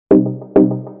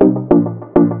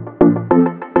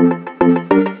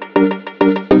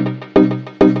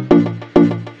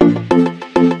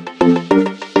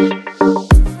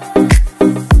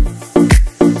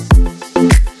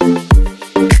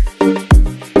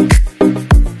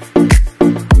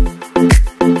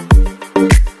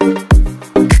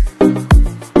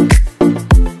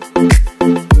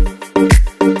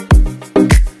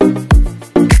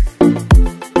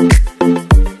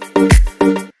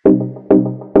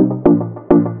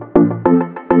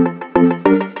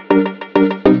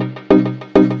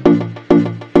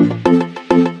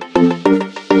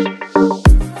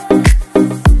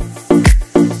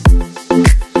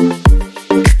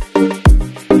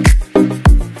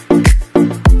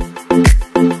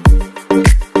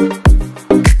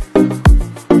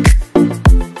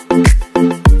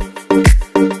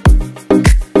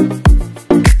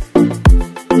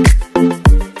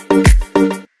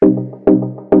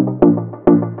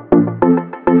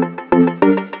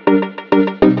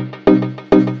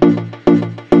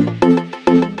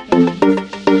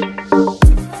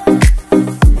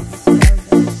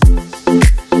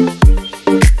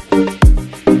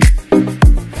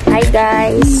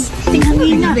Guys,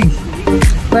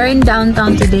 we're in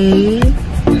downtown today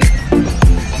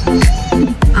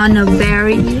on a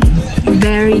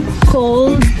very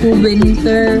cold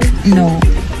winter. No,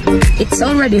 it's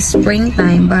already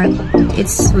springtime, but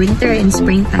it's winter in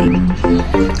springtime.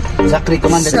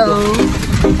 So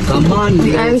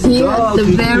we are here at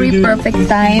the very perfect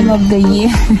time of the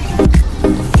year.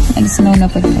 Nag-snow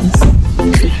na po guys.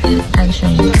 I'll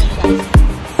show you.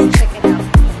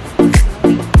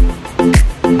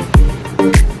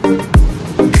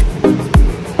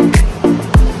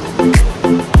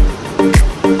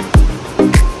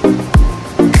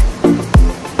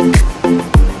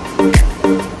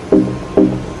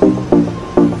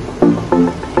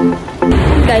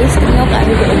 Guys, tingnan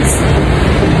kayo guys.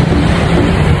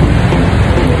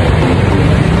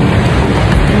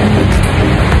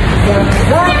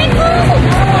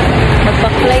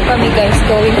 Magpa-fly kami guys,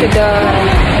 going to the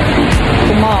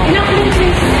mall.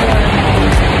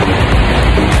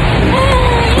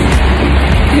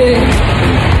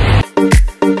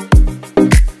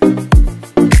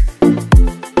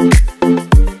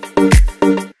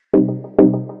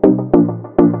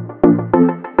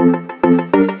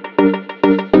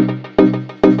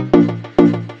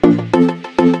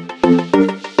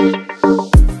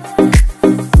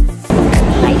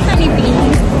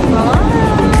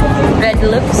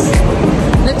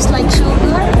 Lips like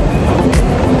sugar.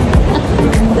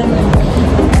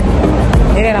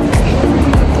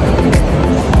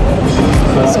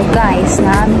 So guys,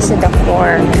 namin sa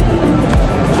Dakor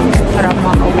para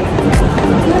makauwi.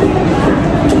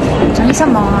 Saan sa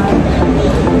mall?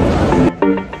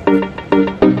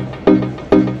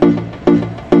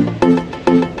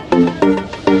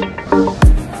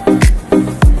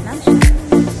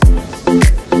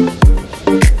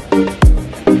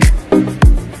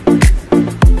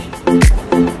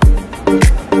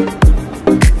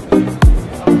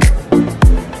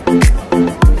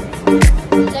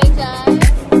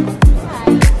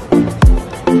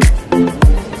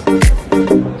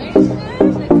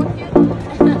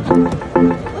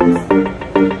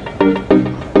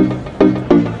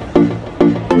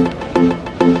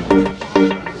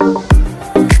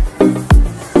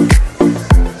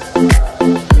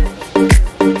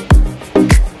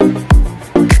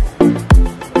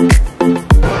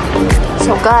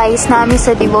 Guys, nami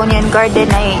sa Devonian Garden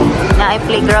ay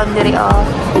playground diri oh.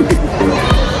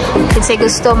 Kasi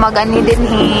gusto mag-ani din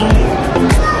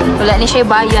wala ni siya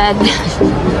bayad.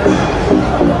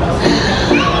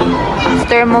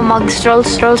 After mo mag-stroll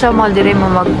sa mall, diri mo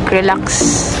mag-relax.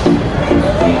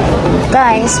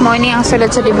 Guys, morning ang sulod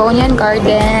sa Devonian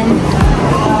Garden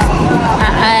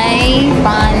ay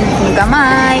pan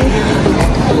gamay.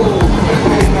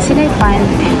 Sila pan.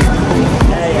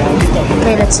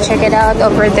 Okay, let's check it out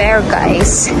over there,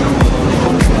 guys.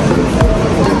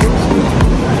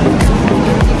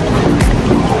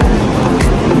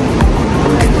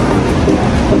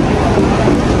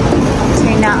 So,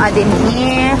 naa din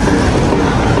here.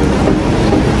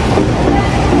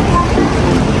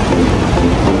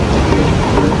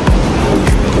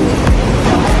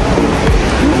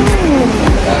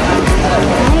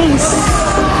 Nice.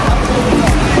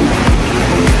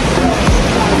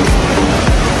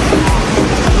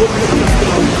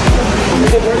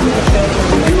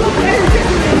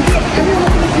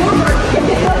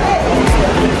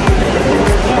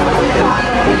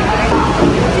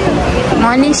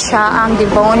 Moni siya ang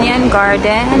Devonian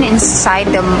Garden inside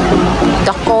the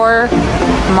Dakor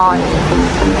Mall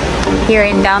here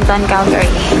in downtown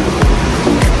Calgary.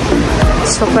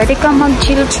 So, pwede ka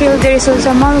mag-chill-chill there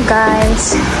sa mall,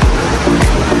 guys.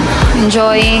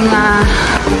 Enjoying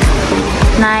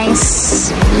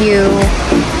nice view.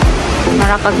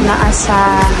 Marakag naa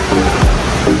sa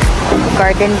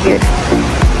garden view.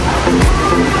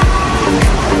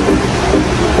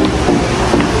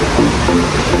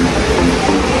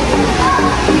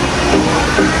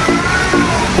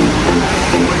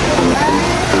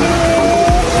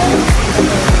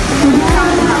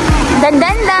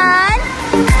 Dandan